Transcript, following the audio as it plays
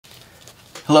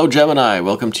Hello Gemini,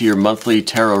 welcome to your monthly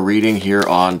tarot reading here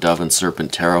on Dove and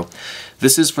Serpent Tarot.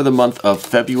 This is for the month of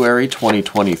February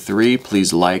 2023.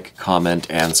 Please like, comment,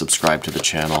 and subscribe to the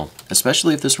channel,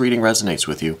 especially if this reading resonates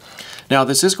with you. Now,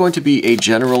 this is going to be a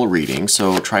general reading,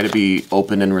 so try to be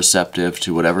open and receptive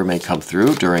to whatever may come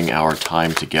through during our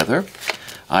time together.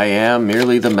 I am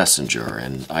merely the messenger,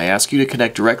 and I ask you to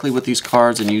connect directly with these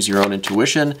cards and use your own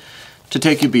intuition to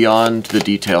take you beyond the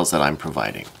details that I'm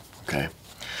providing, okay?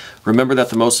 Remember that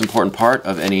the most important part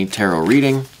of any tarot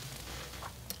reading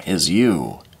is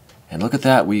you. And look at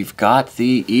that, we've got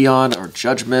the Eon or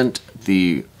Judgment,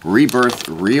 the Rebirth,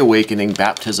 Reawakening,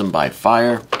 Baptism by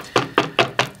Fire.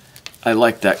 I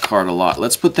like that card a lot.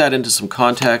 Let's put that into some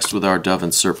context with our Dove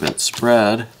and Serpent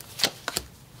spread.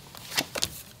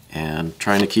 And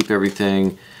trying to keep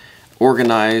everything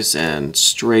organized and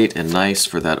straight and nice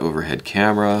for that overhead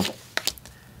camera.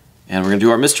 And we're going to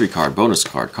do our mystery card, bonus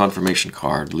card, confirmation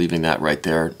card, leaving that right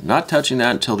there, not touching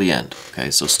that until the end. Okay,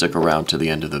 so stick around to the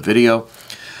end of the video.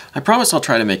 I promise I'll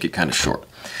try to make it kind of short.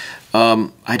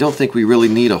 I don't think we really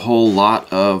need a whole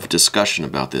lot of discussion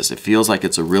about this. It feels like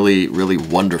it's a really, really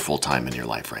wonderful time in your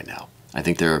life right now. I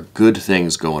think there are good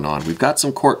things going on. We've got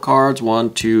some court cards,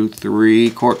 1, 2,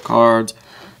 3 court cards.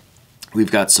 We've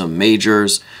got some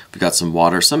majors, we've got some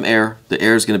water, some air. The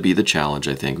air is going to be the challenge,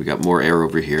 I think. We've got more air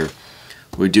over here.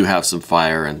 We do have some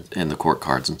fire and the court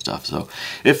cards and stuff. So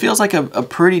it feels like a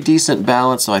pretty decent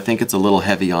balance, so I think it's a little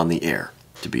heavy on the air,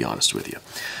 to be honest with you.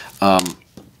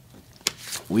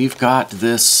 We've got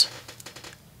this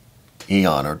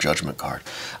Eon or Judgment card.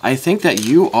 I think that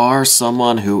you are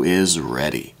someone who is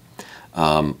ready.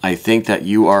 I think that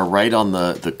you are right on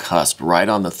the cusp, right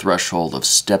on the threshold of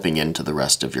stepping into the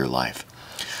rest of your life.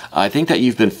 I think that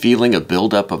you've been feeling a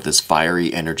buildup of this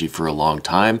fiery energy for a long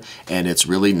time, and it's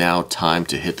really now time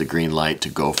to hit the green light to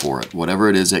go for it. Whatever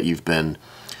it is that you've been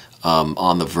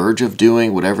on the verge of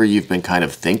doing, whatever you've been kind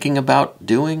of thinking about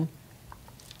doing,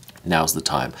 now's the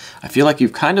time. I feel like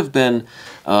you've kind of been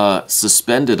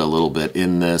suspended a little bit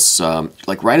in this,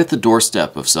 like right at the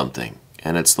doorstep of something,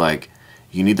 and it's like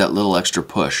you need that little extra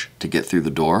push to get through the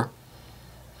door.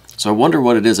 So I wonder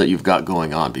what it is that you've got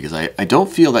going on, because I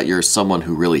don't feel that you're someone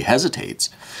who really hesitates,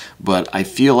 but I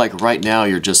feel like right now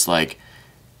you're just like,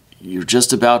 you're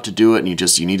just about to do it and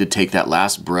you need to take that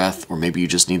last breath, or maybe you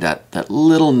just need that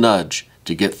little nudge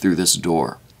to get through this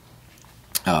door.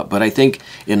 But I think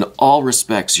in all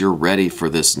respects, you're ready for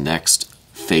this next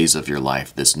phase of your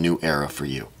life, this new era for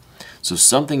you. So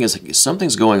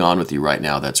something's going on with you right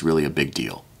now that's really a big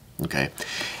deal. Okay,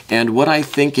 and what I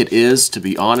think it is, to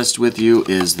be honest with you,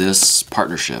 is this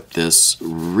partnership, this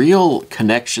real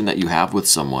connection that you have with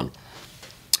someone.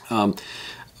 I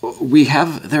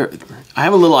have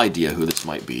a little idea who this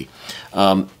might be,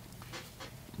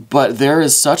 but there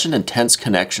is such an intense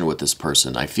connection with this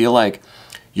person. I feel like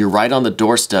you're right on the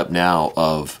doorstep now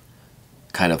of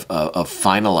kind of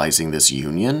finalizing this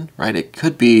union, right? It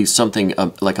could be something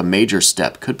like a major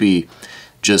step, could be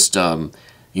just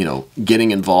you know,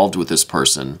 getting involved with this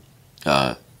person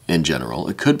in general.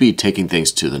 It could be taking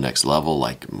things to the next level,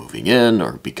 like moving in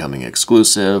or becoming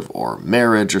exclusive or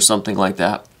marriage or something like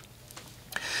that.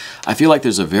 I feel like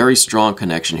there's a very strong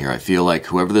connection here. I feel like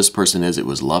whoever this person is, it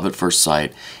was love at first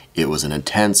sight. It was an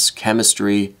intense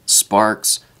chemistry,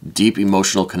 sparks, deep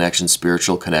emotional connection,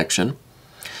 spiritual connection.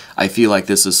 I feel like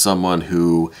this is someone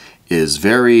who is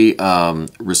very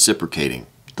reciprocating.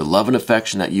 The love and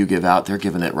affection that you give out, they're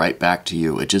giving it right back to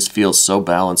you. It just feels so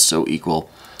balanced, so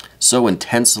equal, so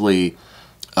intensely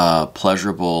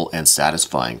pleasurable and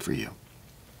satisfying for you.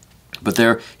 But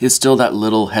there is still that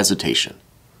little hesitation,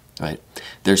 right?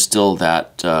 There's still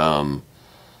that,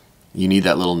 you need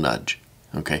that little nudge,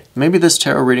 okay? Maybe this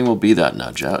tarot reading will be that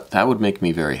nudge. That would make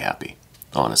me very happy,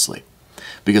 honestly.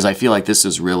 Because I feel like this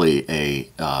is really a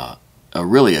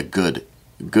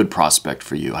good prospect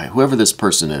for you. Whoever this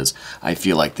person is, I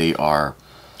feel like they're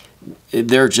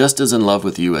just as in love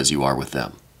with you as you are with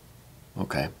them.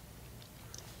 Okay.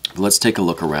 Let's take a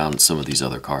look around some of these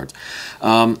other cards.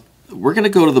 We're going to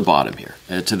go to the bottom here,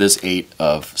 to this 8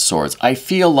 of Swords. I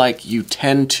feel like you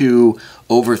tend to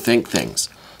overthink things.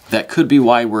 That could be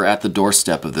why we're at the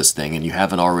doorstep of this thing and you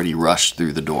haven't already rushed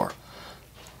through the door.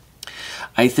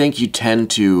 I think you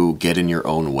tend to get in your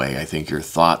own way. I think your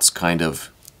thoughts kind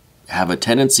of have a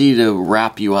tendency to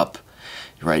wrap you up,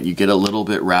 right? You get a little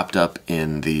bit wrapped up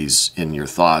in your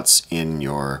thoughts, in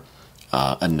your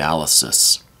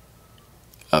analysis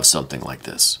of something like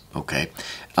this, okay?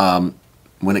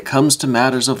 When it comes to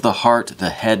matters of the heart,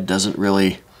 the head doesn't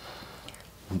really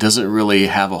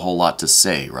have a whole lot to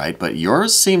say, right? But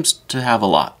yours seems to have a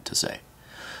lot to say.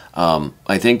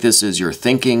 I think this is your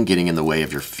thinking getting in the way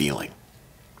of your feeling.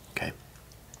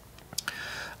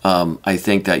 I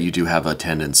think that you do have a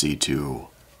tendency to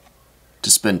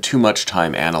spend too much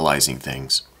time analyzing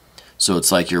things. So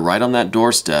it's like you're right on that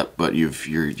doorstep, but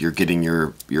you're getting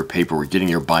your paper, we're getting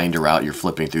your binder out, you're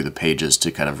flipping through the pages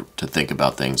to to think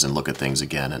about things and look at things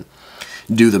again and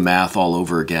do the math all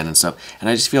over again and stuff. And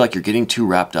I just feel like you're getting too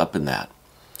wrapped up in that.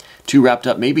 Too wrapped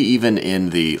up, maybe even in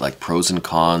the like pros and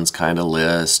cons kind of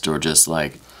list, or just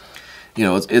like, you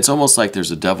know, it's almost like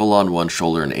there's a devil on one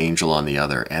shoulder and an angel on the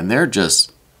other, and they're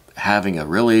just having a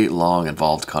really long,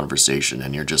 involved conversation,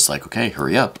 and you're just like, okay,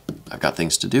 hurry up, I've got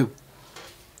things to do.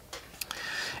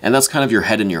 And that's kind of your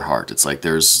head and your heart. It's like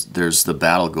there's the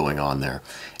battle going on there.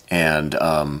 And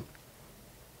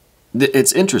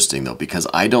it's interesting, though, because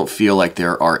I don't feel like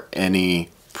there are any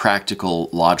practical,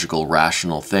 logical,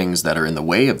 rational things that are in the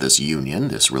way of this union,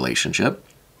 this relationship.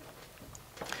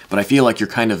 But I feel like you're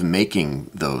kind of making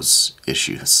those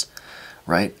issues,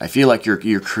 right? I feel like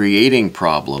you're creating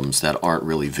problems that aren't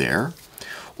really there,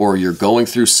 or you're going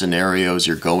through scenarios,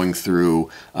 you're going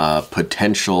through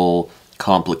potential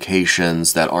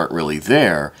complications that aren't really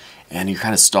there, and you're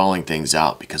kind of stalling things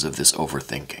out because of this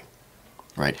overthinking,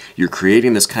 right? You're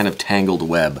creating this kind of tangled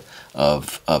web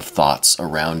of thoughts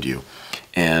around you,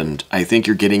 and I think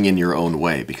you're getting in your own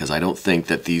way because I don't think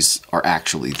that these are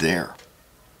actually there,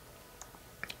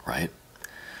 right?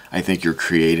 I think you're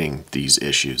creating these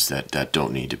issues that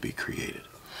don't need to be created.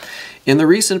 In the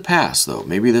recent past, though,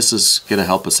 maybe this is going to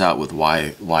help us out with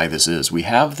why this is. We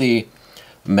have the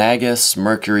Magus,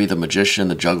 Mercury, the Magician,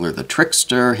 the Juggler, the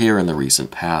Trickster here in the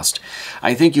recent past.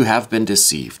 I think you have been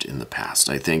deceived in the past.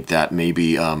 I think that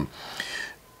maybe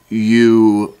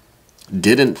you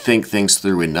didn't think things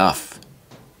through enough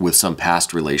with some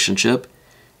past relationship,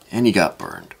 and you got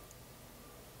burned.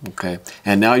 Okay,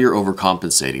 and now you're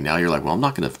overcompensating. Now you're like, well, I'm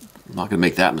not gonna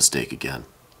make that mistake again.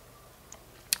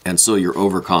 And so you're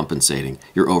overcompensating,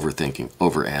 you're overthinking,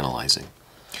 overanalyzing.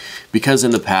 Because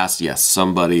in the past, yes,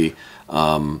 somebody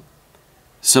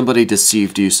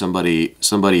deceived you,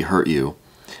 somebody hurt you,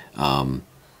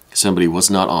 somebody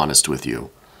was not honest with you,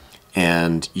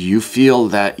 and you feel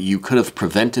that you could have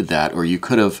prevented that, or you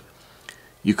could have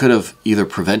either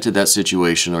prevented that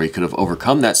situation, or you could have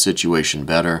overcome that situation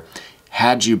better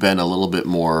had you been a little bit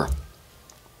more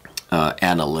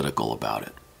analytical about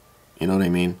it. You know what I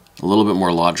mean? A little bit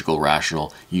more logical,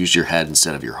 rational, use your head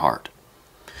instead of your heart.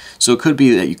 So it could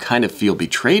be that you kind of feel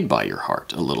betrayed by your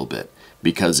heart a little bit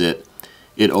because it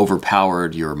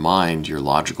overpowered your mind, your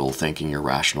logical thinking, your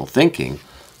rational thinking,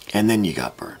 and then you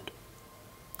got burned.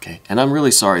 Okay? And I'm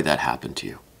really sorry that happened to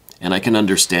you. And I can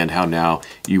understand how now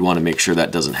you want to make sure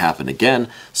that doesn't happen again,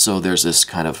 so there's this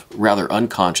kind of rather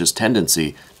unconscious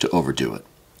tendency to overdo it,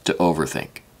 to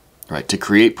overthink, right? To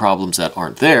create problems that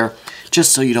aren't there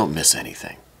just so you don't miss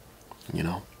anything, you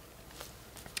know?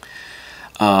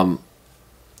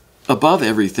 Above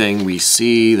everything, we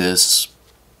see this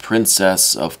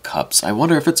Princess of Cups. I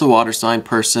wonder if it's a water sign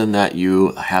person that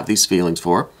you have these feelings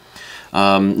for.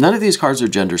 None of these cards are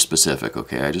gender specific,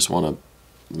 okay? I just want to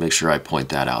make sure I point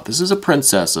that out. This is a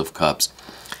Princess of Cups,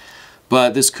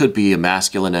 but this could be a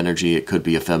masculine energy. It could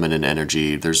be a feminine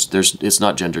energy. It's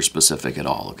not gender specific at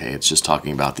all, okay? It's just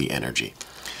talking about the energy.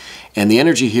 And the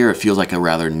energy here, it feels like a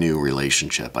rather new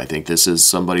relationship. I think this is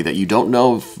somebody that you don't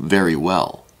know very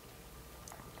well,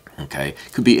 okay?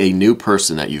 Could be a new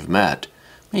person that you've met.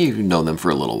 Maybe you've known them for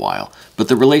a little while, but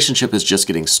the relationship is just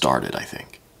getting started, I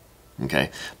think.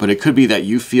 Okay, but it could be that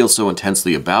you feel so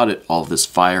intensely about it, all of this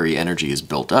fiery energy is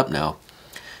built up now,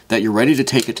 that you're ready to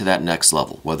take it to that next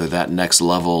level. Whether that next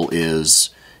level is,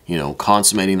 you know,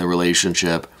 consummating the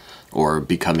relationship, or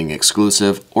becoming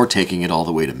exclusive, or taking it all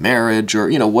the way to marriage, or,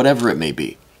 you know, whatever it may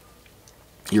be.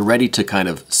 You're ready to kind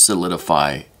of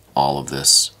solidify all of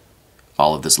this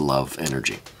love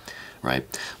energy,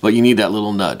 right? But you need that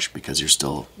little nudge because you're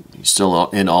still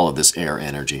in all of this air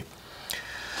energy.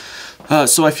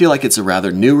 So I feel like it's a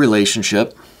rather new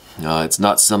relationship. It's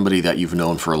not somebody that you've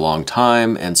known for a long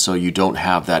time, and so you don't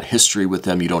have that history with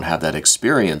them. You don't have that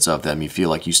experience of them. You feel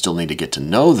like you still need to get to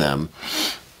know them.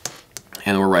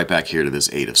 And we're right back here to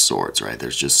this Eight of Swords, right?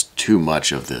 There's just too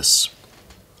much of this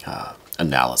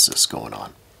analysis going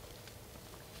on.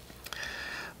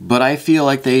 But I feel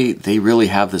like they really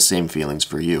have the same feelings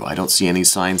for you. I don't see any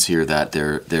signs here that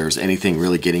there's anything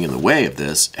really getting in the way of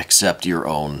this except your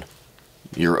own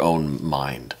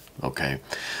mind, okay?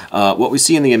 What we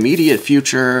see in the immediate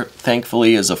future,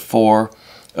 thankfully, is a Four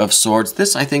of Swords.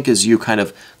 This, I think, is you kind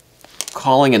of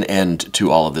calling an end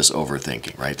to all of this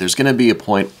overthinking, right? There's going to be a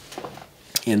point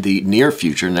in the near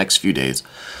future, next few days,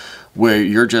 where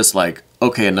you're just like,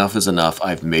 okay, enough is enough.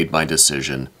 I've made my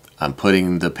decision. I'm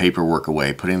putting the paperwork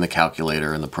away, putting the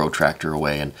calculator and the protractor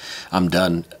away, and I'm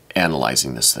done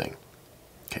analyzing this thing.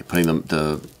 Okay, putting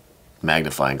the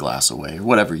magnifying glass away, or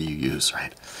whatever you use,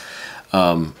 right?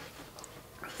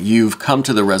 You've come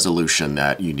to the resolution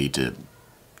that you need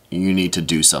to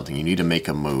do something. You need to make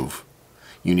a move.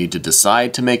 You need to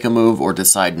decide to make a move or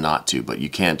decide not to, but you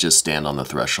can't just stand on the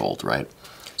threshold, right?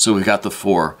 So we've got the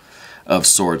Four of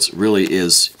Swords really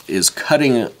is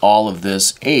cutting all of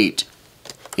this 8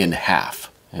 in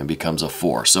half and becomes a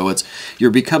 4. So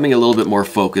you're becoming a little bit more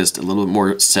focused, a little bit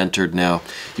more centered now.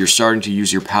 You're starting to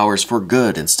use your powers for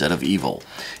good instead of evil.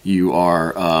 You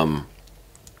are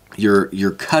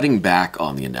you're cutting back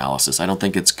on the analysis. I don't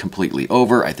think it's completely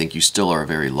over. I think you still are a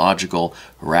very logical,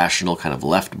 rational, kind of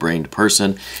left-brained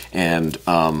person, and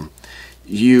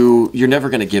you're never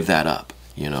going to give that up,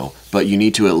 you know, but you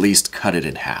need to at least cut it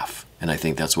in half. And I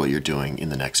think that's what you're doing in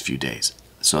the next few days.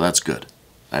 So that's good.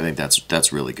 I think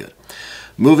that's really good.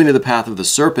 Moving to the path of the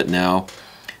Serpent now,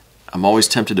 I'm always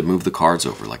tempted to move the cards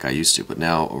over like I used to, but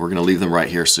now we're going to leave them right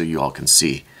here so you all can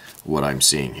see what I'm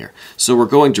seeing here. So we're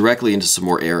going directly into some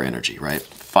more air energy, right?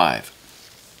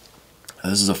 5.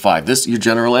 This is a 5. This is your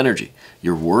general energy.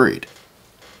 You're worried,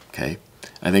 okay?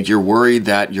 I think you're worried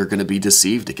that you're going to be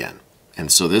deceived again.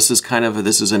 And so this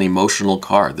is an emotional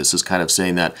card. This is kind of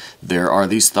saying that there are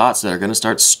these thoughts that are going to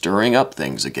start stirring up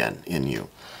things again in you.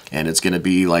 And it's going to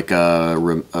be like a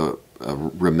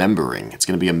remembering. It's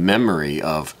going to be a memory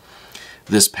of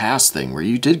this past thing where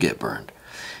you did get burned.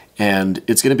 And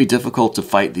it's going to be difficult to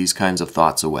fight these kinds of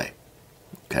thoughts away,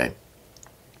 okay?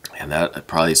 And that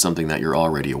probably is something that you're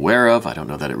already aware of. I don't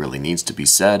know that it really needs to be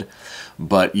said.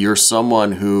 But you're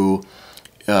someone who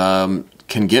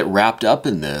can get wrapped up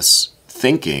in this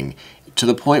thinking to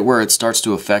the point where it starts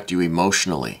to affect you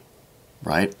emotionally,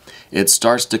 right? It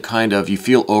starts to you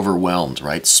feel overwhelmed,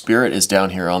 right? Spirit is down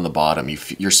here on the bottom.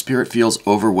 Your spirit feels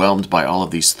overwhelmed by all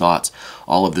of these thoughts,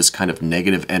 all of this kind of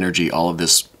negative energy, all of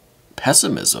this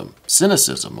pessimism,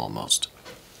 cynicism almost.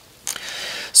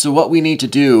 So what we need to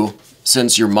do,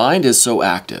 since your mind is so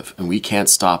active and we can't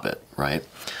stop it, right?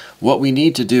 What we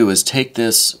need to do is take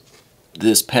this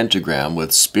pentagram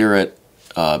with spirit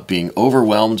being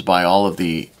overwhelmed by all of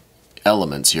the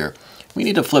elements here. We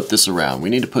need to flip this around.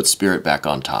 We need to put spirit back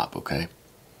on top, okay?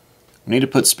 We need to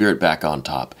put spirit back on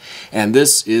top. And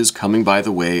this is coming by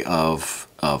the way of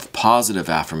positive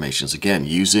affirmations. Again,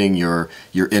 using your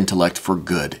intellect for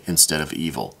good instead of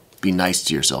evil. Be nice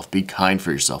to yourself. Be kind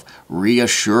for yourself.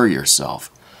 Reassure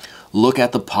yourself. Look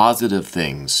at the positive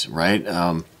things, right?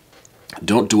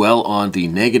 Don't dwell on the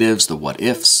negatives, the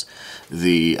what-ifs,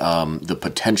 the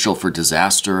potential for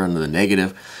disaster and the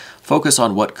negative. Focus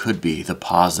on what could be, the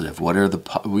positive. What are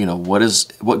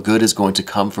what good is going to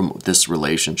come from this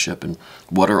relationship, and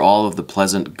what are all of the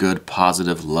pleasant, good,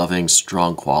 positive, loving,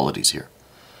 strong qualities here?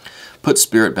 Put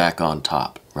spirit back on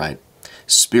top, right?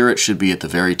 Spirit should be at the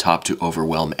very top to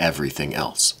overwhelm everything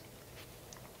else.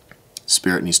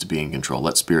 Spirit needs to be in control.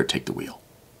 Let spirit take the wheel.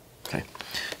 Okay,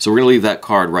 so we're going to leave that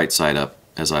card right side up,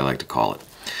 as I like to call it.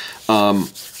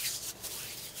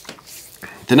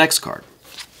 The next card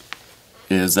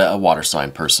is a water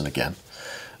sign person again.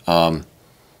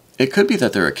 It could be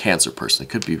that they're a Cancer person. It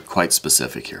could be quite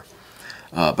specific here.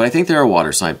 But I think they're a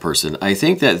water sign person. I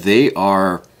think that they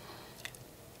are...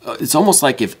 it's almost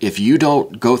like if you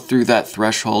don't go through that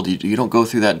threshold, you don't go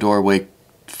through that doorway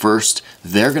first,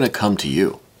 they're going to come to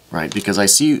you, right? Because I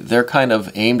see they're kind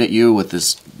of aimed at you with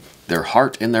their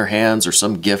heart in their hands or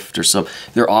some gift or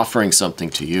they're offering something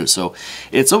to you. So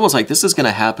it's almost like this is going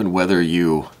to happen whether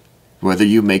you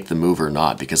make the move or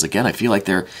not. Because again, I feel like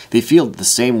they feel the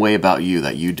same way about you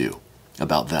that you do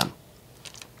about them.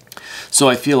 So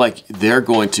I feel like they're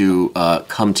going to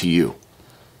come to you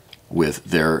with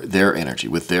their energy,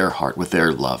 with their heart, with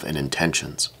their love and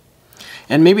intentions.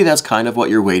 And maybe that's kind of what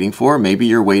you're waiting for. Maybe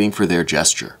you're waiting for their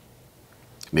gesture.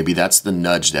 Maybe that's the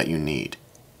nudge that you need,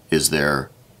 is their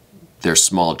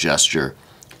small gesture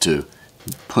to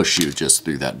push you just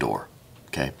through that door.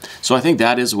 Okay, so I think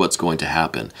that is what's going to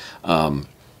happen. I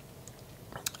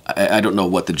don't know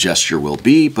what the gesture will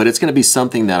be, but it's going to be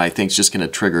something that I think is just going to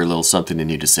trigger a little something in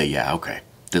you to say, yeah, okay,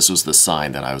 this was the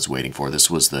sign that I was waiting for.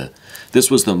 This was the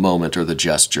moment or the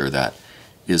gesture that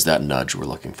is that nudge we're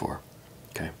looking for.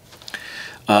 Okay.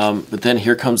 But then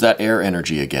here comes that air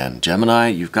energy again. Gemini,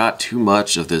 you've got too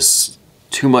much of this,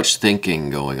 too much thinking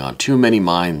going on, too many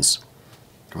minds,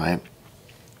 right?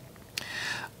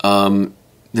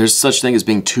 There's such thing as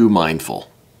being too mindful,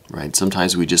 right?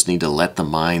 Sometimes we just need to let the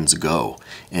minds go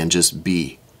and just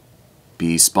be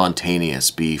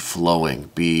spontaneous, be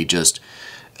flowing, just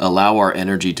allow our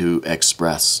energy to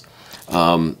express.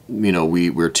 You know,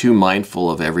 we're too mindful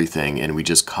of everything, and we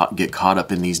just get caught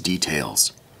up in these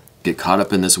details, get caught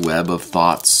up in this web of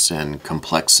thoughts and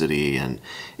complexity, and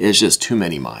it's just too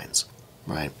many minds,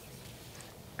 right?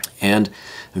 And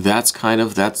that's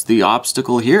the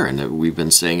obstacle here, and we've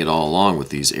been saying it all along with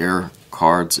these air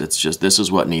cards. It's just, this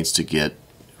is what we need to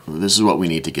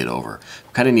get over.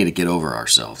 We kind of need to get over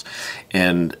ourselves.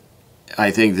 And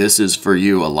I think this is for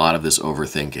you, a lot of this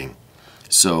overthinking.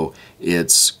 So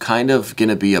it's kind of going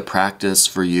to be a practice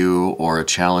for you, or a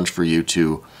challenge for you,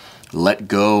 to let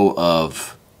go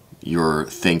of your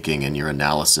thinking and your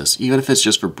analysis, even if it's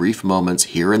just for brief moments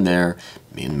here and there,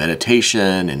 in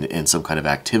meditation and in some kind of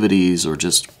activities, or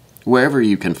just wherever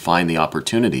you can find the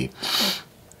opportunity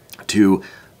to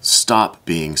stop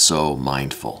being so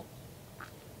mindful.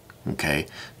 Okay?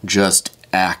 Just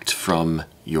act from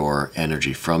your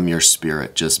energy, from your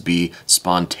spirit. Just be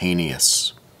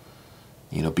spontaneous.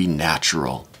 You know, be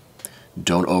natural.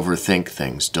 Don't overthink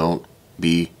things. Don't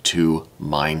be too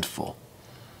mindful.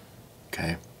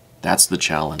 Okay? That's the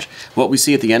challenge. What we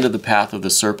see at the end of the path of the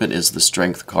Serpent is the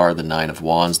Strength card, the Nine of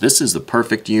Wands. This is the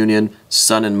perfect union.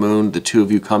 Sun and Moon, the two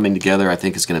of you coming together, I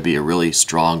think is going to be a really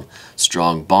strong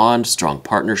bond, strong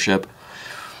partnership.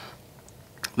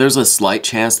 There's a slight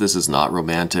chance this is not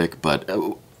romantic, but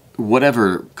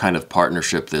whatever kind of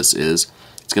partnership this is,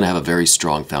 it's going to have a very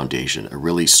strong foundation, a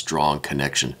really strong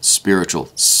connection, spiritual,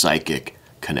 psychic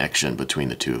connection between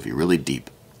the two of you, really deep.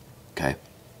 Okay?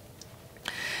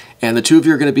 And the two of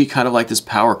you are going to be kind of like this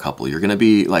power couple. You're going to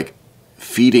be like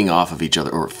feeding off of each other,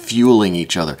 or fueling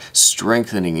each other,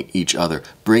 strengthening each other,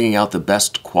 bringing out the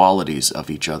best qualities of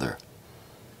each other.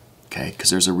 Okay? Because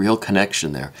there's a real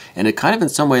connection there. And it kind of in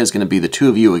some way is going to be the two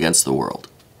of you against the world.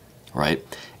 Right?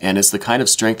 And it's the kind of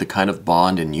strength, the kind of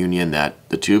bond and union that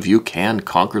the two of you can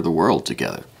conquer the world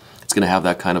together. It's going to have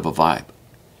that kind of a vibe.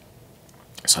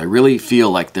 So I really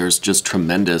feel like there's just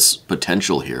tremendous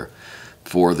potential here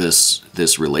for this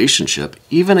relationship.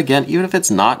 Even if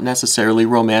it's not necessarily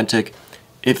romantic,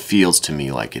 it feels to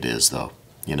me like it is, though,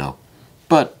 you know.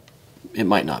 But it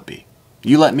might not be.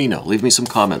 You let me know. Leave me some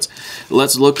comments.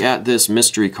 Let's look at this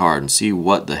mystery card and see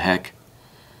what the heck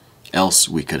else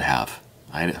we could have.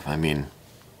 I mean,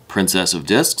 Princess of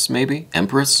Discs, maybe?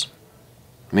 Empress?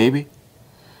 Maybe?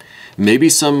 Maybe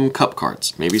some cup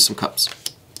cards. Maybe some cups.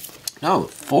 No,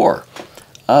 Four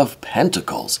of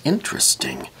Pentacles.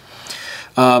 Interesting.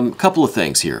 Couple of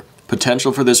things here.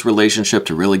 Potential for this relationship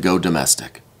to really go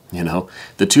domestic. You know,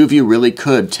 the two of you really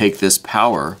could take this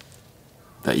power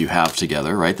that you have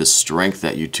together, right? This strength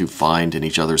that you two find in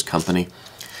each other's company,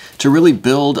 to really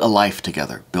build a life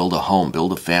together, build a home,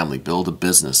 build a family, build a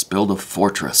business, build a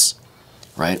fortress,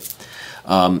 right?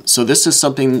 So this is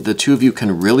something the two of you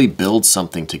can really build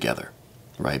something together,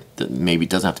 right? That maybe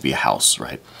doesn't have to be a house,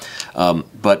 right?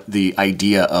 But the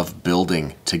idea of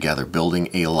building together, building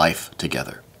a life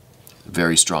together,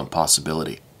 very strong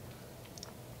possibility.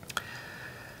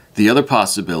 The other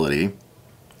possibility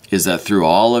is that through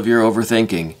all of your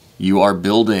overthinking, you are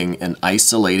building an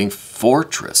isolating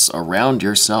fortress around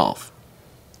yourself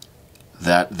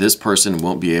that this person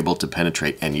won't be able to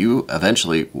penetrate, and you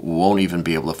eventually won't even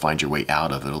be able to find your way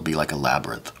out of. It'll be like a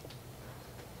labyrinth.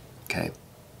 Okay?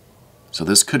 So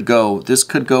this could go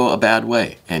a bad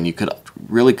way, and you could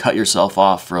really cut yourself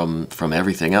off from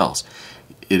everything else.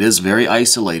 It is very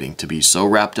isolating to be so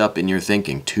wrapped up in your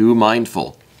thinking, too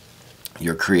mindful.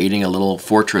 You're creating a little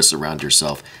fortress around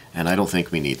yourself, and I don't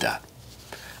think we need that.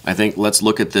 I think let's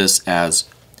look at this as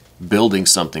building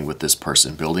something with this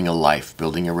person, building a life,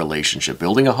 building a relationship,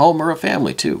 building a home or a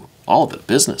family too. All of it,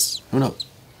 business, who knows?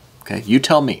 Okay, you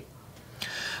tell me.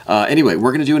 Anyway,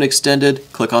 we're going to do an extended.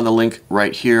 Click on the link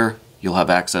right here. You'll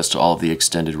have access to all of the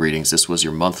extended readings. This was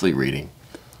your monthly reading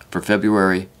for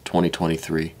February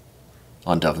 2023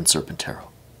 on Dove and Serpent Tarot.